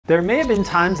There may have been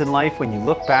times in life when you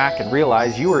look back and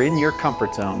realize you were in your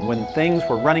comfort zone, when things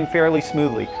were running fairly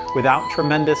smoothly, without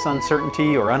tremendous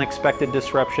uncertainty or unexpected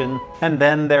disruption. And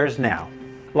then there's now.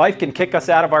 Life can kick us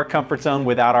out of our comfort zone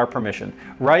without our permission,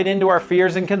 right into our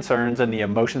fears and concerns and the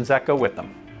emotions that go with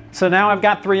them. So now I've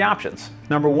got three options.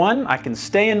 Number one, I can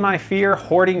stay in my fear,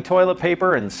 hoarding toilet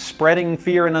paper and spreading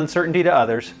fear and uncertainty to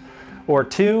others. Or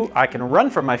two, I can run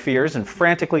from my fears and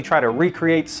frantically try to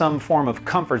recreate some form of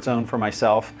comfort zone for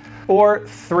myself. Or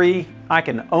three, I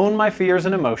can own my fears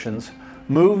and emotions,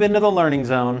 move into the learning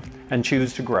zone, and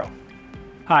choose to grow.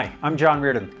 Hi, I'm John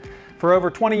Riordan. For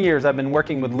over 20 years, I've been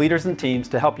working with leaders and teams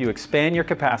to help you expand your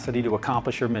capacity to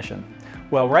accomplish your mission.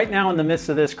 Well, right now in the midst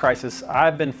of this crisis,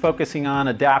 I've been focusing on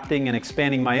adapting and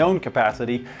expanding my own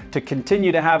capacity to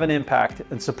continue to have an impact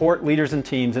and support leaders and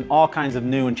teams in all kinds of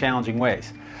new and challenging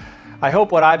ways. I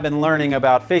hope what I've been learning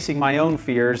about facing my own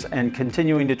fears and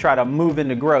continuing to try to move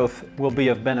into growth will be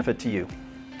of benefit to you.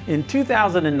 In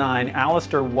 2009,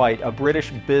 Alistair White, a British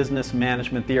business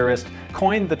management theorist,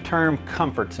 coined the term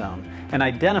comfort zone and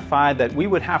identified that we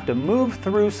would have to move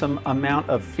through some amount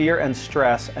of fear and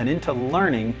stress and into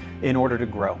learning in order to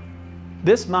grow.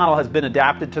 This model has been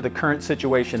adapted to the current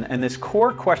situation, and this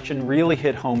core question really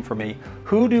hit home for me.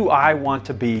 Who do I want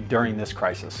to be during this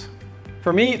crisis?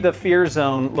 For me, the fear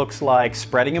zone looks like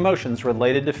spreading emotions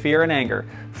related to fear and anger,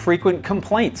 frequent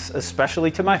complaints, especially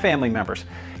to my family members,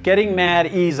 getting mad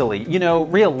easily,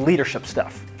 real leadership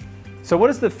stuff. So what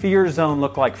does the fear zone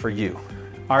look like for you?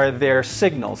 Are there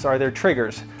signals? Are there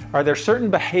triggers? Are there certain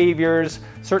behaviors,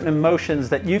 certain emotions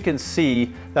that you can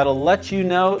see that'll let you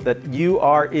know that you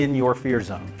are in your fear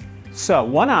zone? So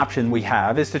one option we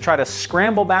have is to try to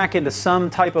scramble back into some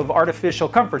type of artificial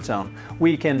comfort zone.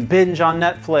 We can binge on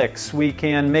Netflix, we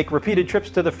can make repeated trips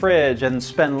to the fridge and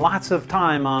spend lots of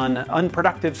time on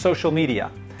unproductive social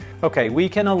media. Okay, we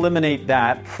can eliminate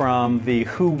that from the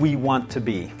who we want to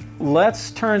be.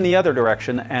 Let's turn the other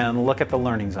direction and look at the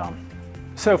learning zone.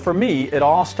 So for me, it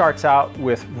all starts out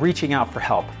with reaching out for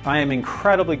help. I am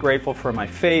incredibly grateful for my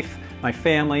faith, my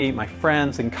family, my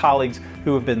friends and colleagues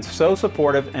who have been so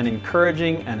supportive and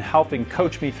encouraging and helping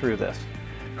coach me through this.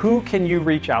 Who can you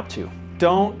reach out to?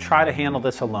 Don't try to handle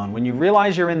this alone. When you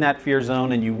realize you're in that fear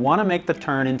zone and you want to make the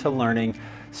turn into learning,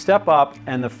 step up,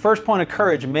 and the first point of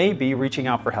courage may be reaching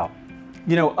out for help.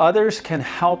 Others can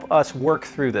help us work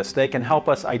through this. They can help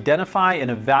us identify and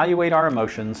evaluate our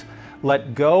emotions,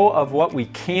 let go of what we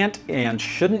can't and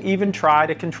shouldn't even try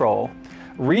to control,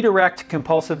 redirect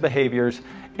compulsive behaviors,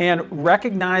 and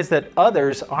recognize that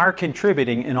others are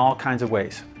contributing in all kinds of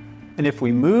ways. And if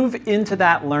we move into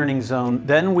that learning zone,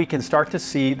 then we can start to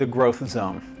see the growth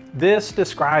zone. This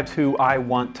describes who I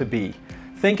want to be,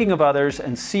 thinking of others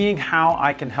and seeing how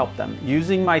I can help them,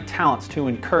 using my talents to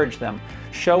encourage them,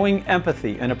 showing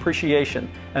empathy and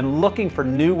appreciation, and looking for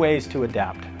new ways to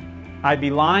adapt. I'd be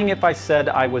lying if I said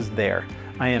I was there.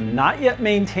 I am not yet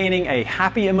maintaining a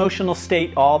happy emotional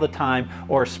state all the time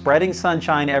or spreading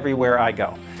sunshine everywhere I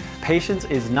go. Patience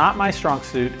is not my strong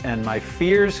suit, and my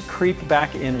fears creep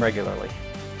back in regularly.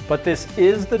 But this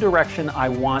is the direction I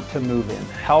want to move in,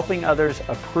 helping others,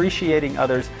 appreciating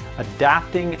others,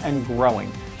 adapting and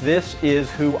growing. This is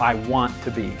who I want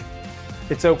to be.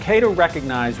 It's okay to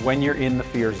recognize when you're in the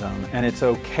fear zone, and it's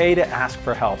okay to ask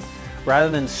for help.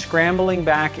 Rather than scrambling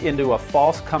back into a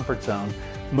false comfort zone,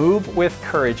 move with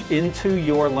courage into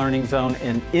your learning zone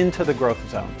and into the growth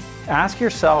zone. Ask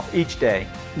yourself each day,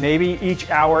 maybe each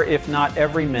hour, if not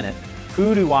every minute,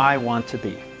 who do I want to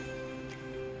be?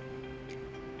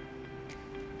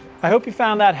 I hope you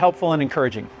found that helpful and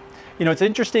encouraging. It's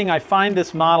interesting, I find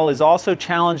this model is also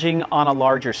challenging on a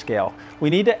larger scale.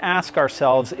 We need to ask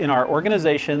ourselves in our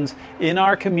organizations, in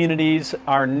our communities,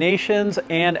 our nations,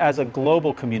 and as a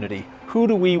global community, who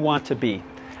do we want to be?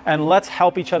 And let's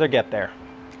help each other get there.